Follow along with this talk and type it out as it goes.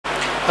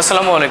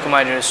Assalamu alaikum,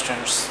 my dear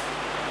students.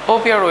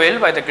 Hope you are well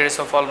by the grace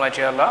of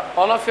Almighty Allah.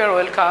 All of you are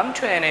welcome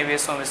to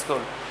NAVS Home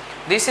School.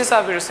 This is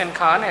Abir Hossain,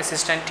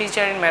 assistant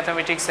teacher in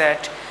mathematics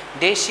at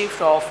day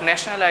shift of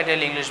National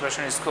Ideal English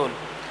Version School.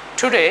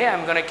 Today I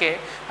am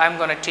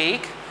gonna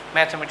take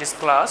mathematics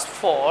class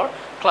for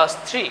class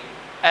 3,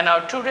 and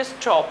our today's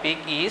topic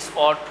is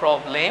odd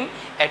problem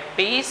at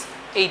page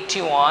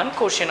 81,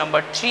 question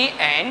number 3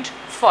 and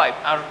 5.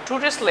 Our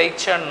today's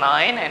lecture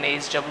 9 and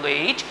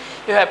HW8.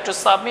 You have to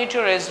submit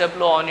your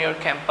HW on your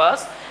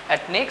campus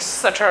at next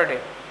Saturday.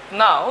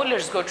 Now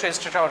let's go to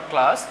start our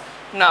class.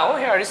 Now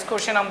here is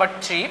question number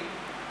 3.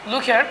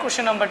 Look here,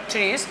 question number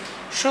 3 is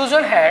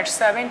Shujan had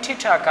 70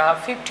 taka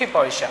 50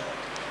 paisa.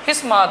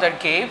 His mother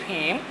gave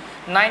him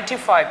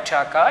 95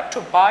 taka to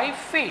buy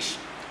fish.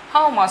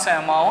 How much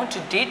amount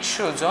did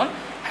Shujan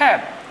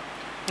have?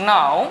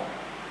 Now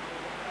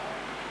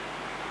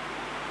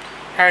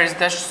here is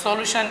the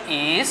solution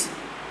is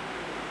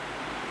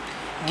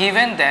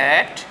given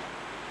that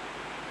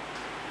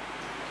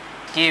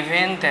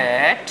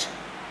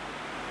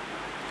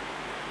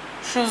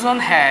Shujan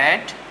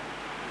had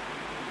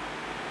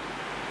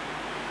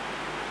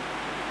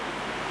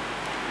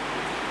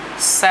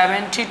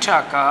 70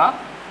 taka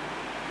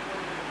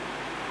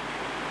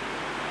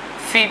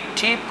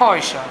 50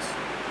 paisas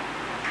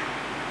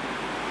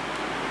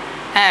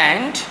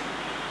and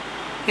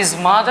his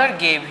mother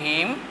gave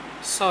him,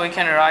 so we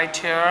can write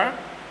here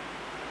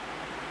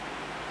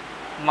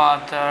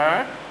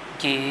mother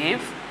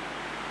gave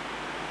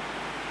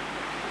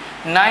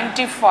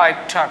 95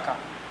 taka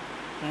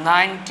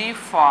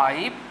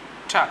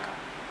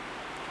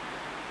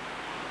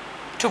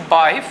to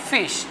buy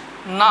fish.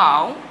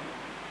 Now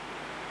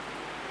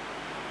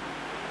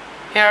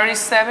here is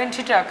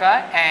 70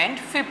 taka and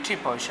 50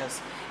 paisas,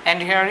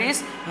 and here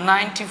is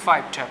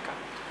 95 taka.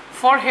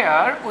 For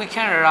here we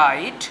can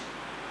write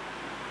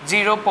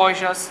 0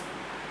 paisas,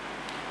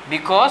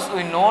 because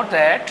we know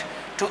that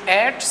to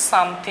add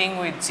something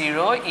with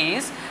 0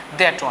 is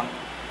that one.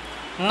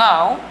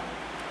 Now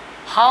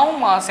how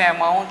much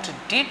amount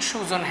did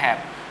Shujan have?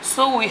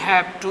 So we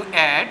have to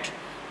add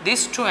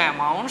these two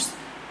amounts.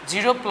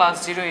 0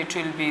 plus 0, it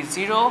will be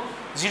 0,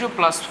 0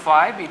 plus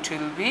 5, it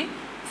will be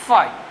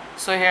 5.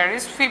 So here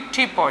is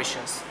 50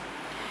 paisas.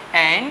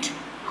 And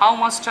how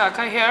much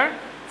taka here?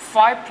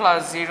 5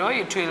 plus 0,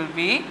 it will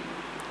be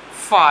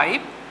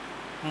 5.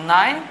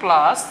 9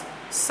 plus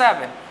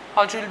 7.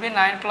 How it will be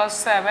 9 plus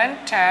 7?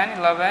 10,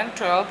 11,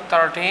 12,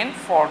 13,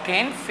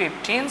 14,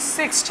 15,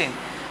 16.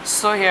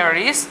 So here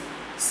is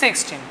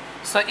 16.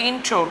 So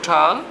in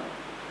total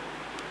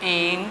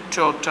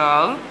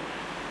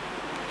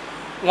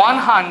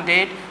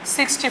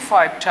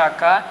 165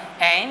 taka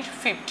and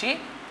 50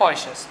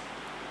 paisas.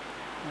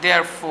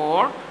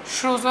 Therefore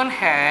Shujan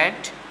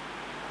had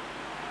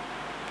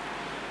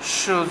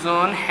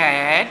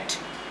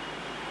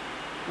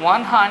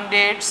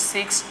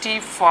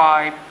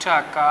 165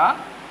 taka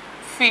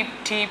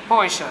 50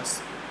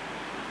 paisas.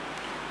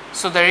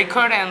 So the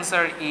required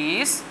answer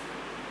is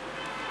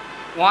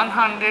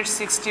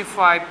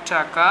 165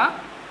 taka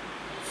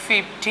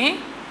 50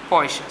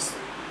 paisas.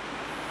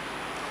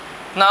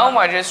 Now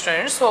my dear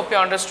students, hope you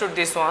understood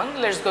this one.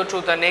 Let's go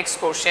to the next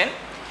question.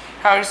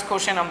 Here is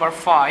question number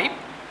 5.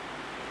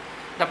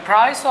 The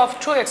price of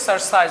 2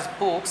 exercise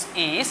books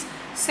is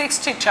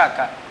 60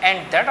 taka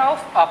and that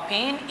of a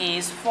pen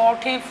is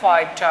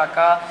 45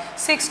 taka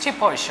 60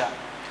 paisa.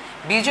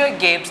 Bijoy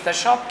gives the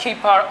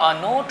shopkeeper a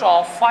note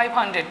of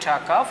 500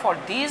 taka for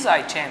these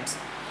items.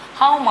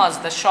 How much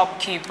the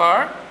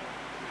shopkeeper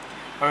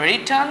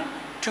return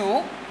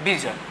to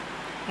Bijoy?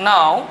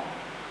 Now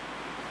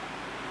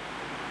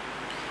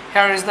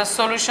here is the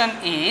solution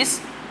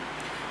is,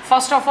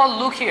 first of all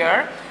look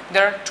here,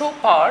 there are two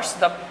parts.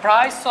 The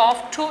price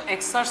of 2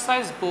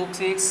 exercise books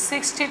is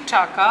 60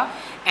 taka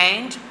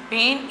and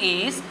pen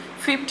is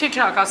 50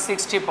 taka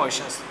 60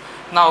 paisas.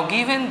 Now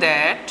given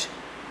that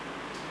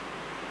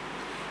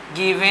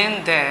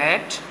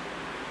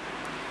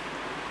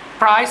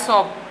price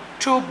of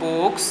 2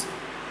 books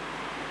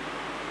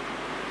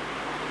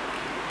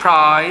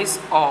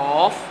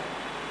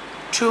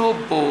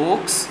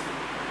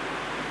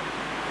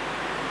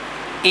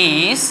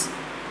is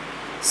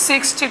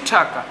 60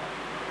 taka.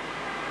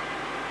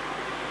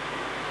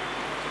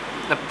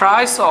 The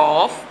price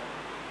of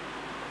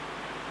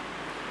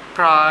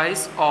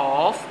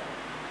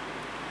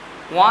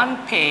one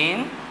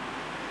pen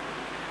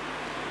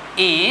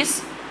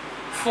is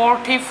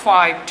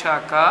 45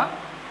 taka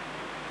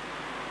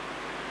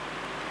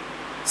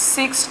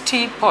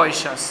 60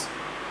 paisas.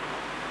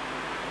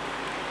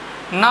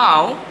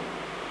 Now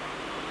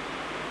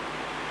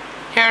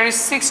here is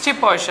 60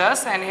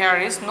 paisas and here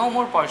is no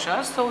more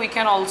paisas, so we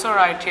can also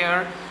write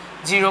here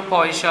 0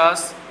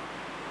 paisas.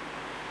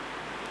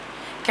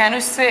 Can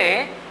you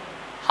say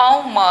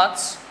how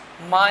much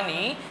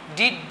money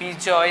did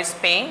Bijoy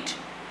spend?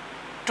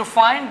 To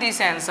find this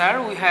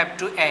answer we have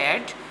to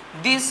add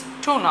these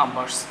two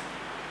numbers.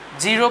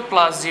 0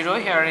 plus 0,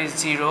 here is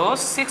 0,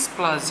 6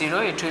 plus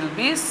 0, it will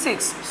be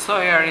 6. So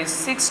here is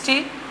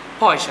 60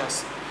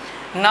 paisas.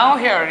 Now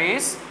here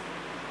is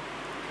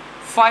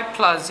 5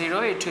 plus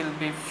 0, it will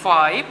be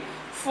 5,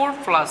 4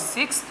 plus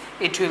 6,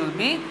 it will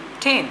be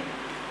 10.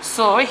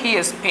 So he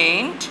is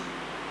spent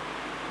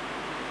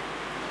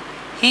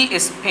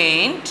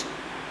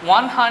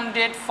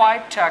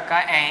 105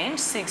 taka and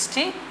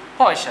 60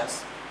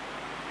 paisas.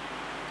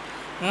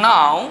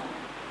 Now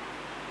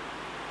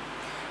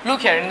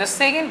look here, in the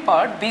second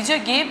part, Bijay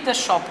gave the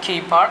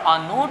shopkeeper a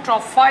note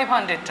of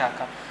 500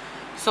 taka.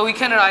 So we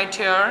can write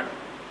here,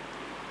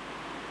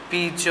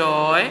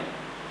 Bijay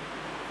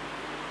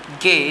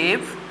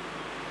gave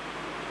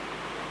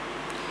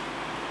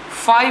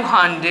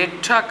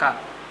 500 taka.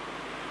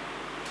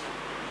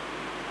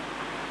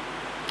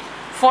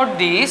 For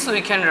this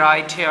we can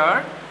write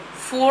here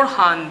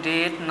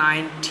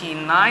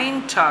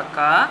 499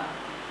 taka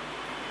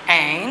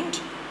and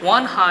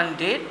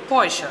 100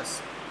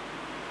 paisas,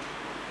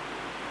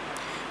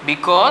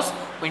 because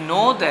we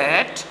know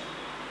that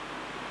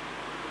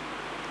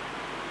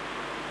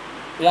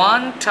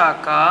 1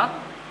 taka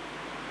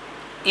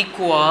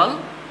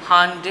equal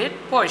 100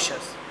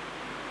 paisas.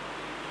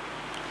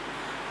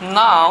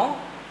 Now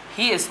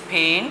he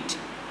spent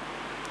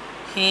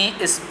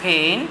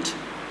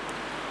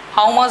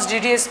how much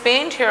did he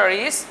spend? Here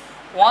is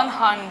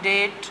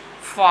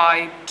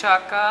 105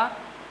 taka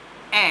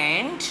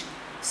and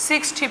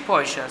 60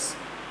 paisas.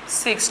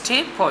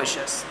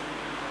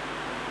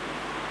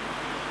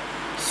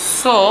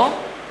 So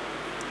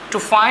to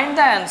find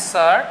the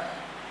answer,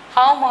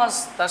 how much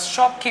the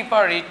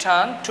shopkeeper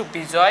returned to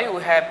Bijay,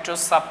 we have to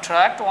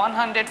subtract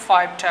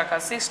 105 taka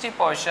 60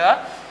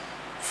 paisa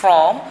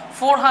from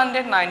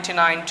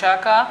 499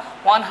 taka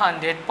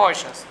 100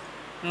 paisas.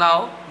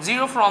 Now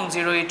 0 from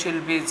 0 it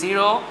will be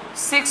 0,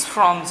 6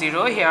 from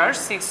 0, here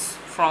 6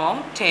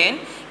 from 10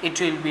 it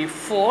will be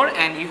 4,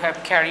 and you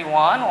have carry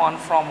 1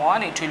 from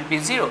 1 it will be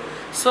 0.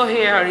 So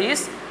here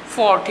is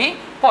 40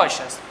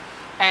 paisas,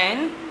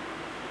 and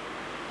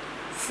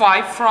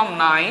 5 from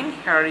 9,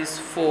 here is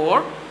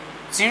 4,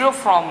 0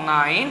 from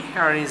 9,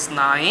 here is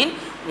 9,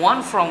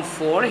 1 from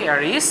 4,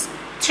 here is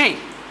 3.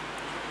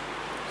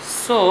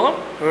 So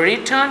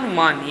return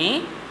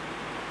money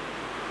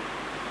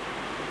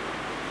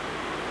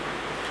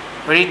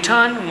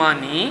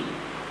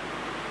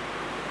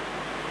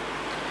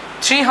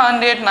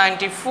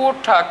 394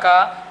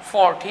 taka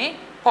 40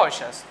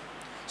 paisas.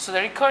 So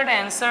the required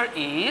answer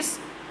is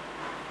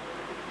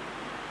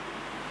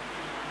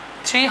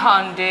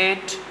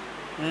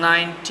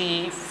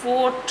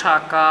 394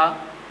 taka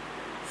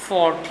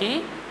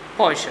 40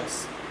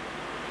 paisas.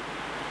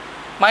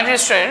 My dear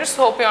students,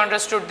 hope you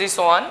understood this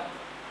one.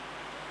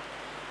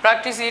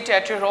 Practice it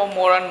at your home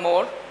more and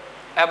more.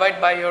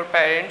 Abide by your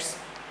parents.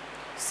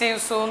 See you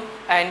soon,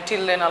 and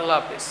till then,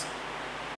 Allah Hafiz.